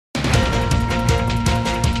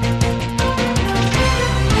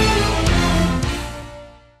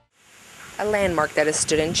A landmark that has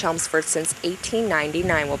stood in Chelmsford since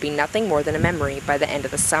 1899 will be nothing more than a memory by the end of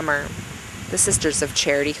the summer. The Sisters of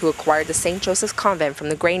Charity, who acquired the Saint-Joseph Convent from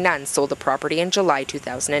the Grey Nuns, sold the property in July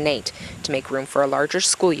 2008 to make room for a larger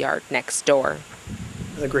schoolyard next door.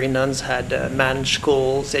 The Grey Nuns had managed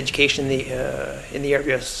schools, education in the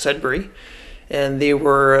area of Sudbury, and they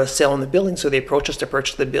were selling the building, so they approached us to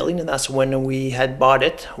purchase the building, and that's when we had bought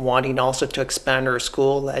it, wanting also to expand our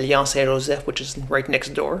school, Alliance Saint-Joseph, which is right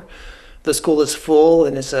next door. The school is full,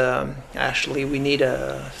 and it's actually we need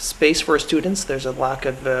a space for our students. There's a lack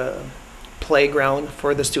of playground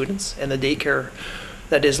for the students and the daycare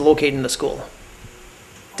that is located in the school.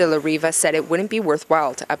 De La Riva said it wouldn't be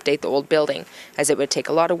worthwhile to update the old building, as it would take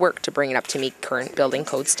a lot of work to bring it up to meet current building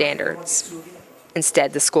code standards.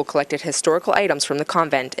 Instead, the school collected historical items from the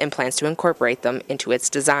convent and plans to incorporate them into its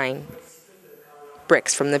design.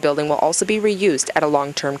 Bricks from the building will also be reused at a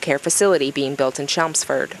long-term care facility being built in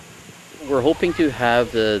Chelmsford. We're hoping to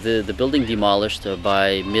have the building demolished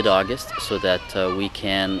by mid-August so that we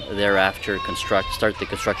can thereafter start the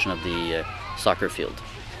construction of the soccer field.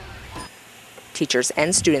 Teachers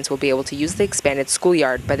and students will be able to use the expanded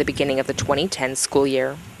schoolyard by the beginning of the 2010 school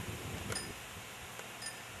year.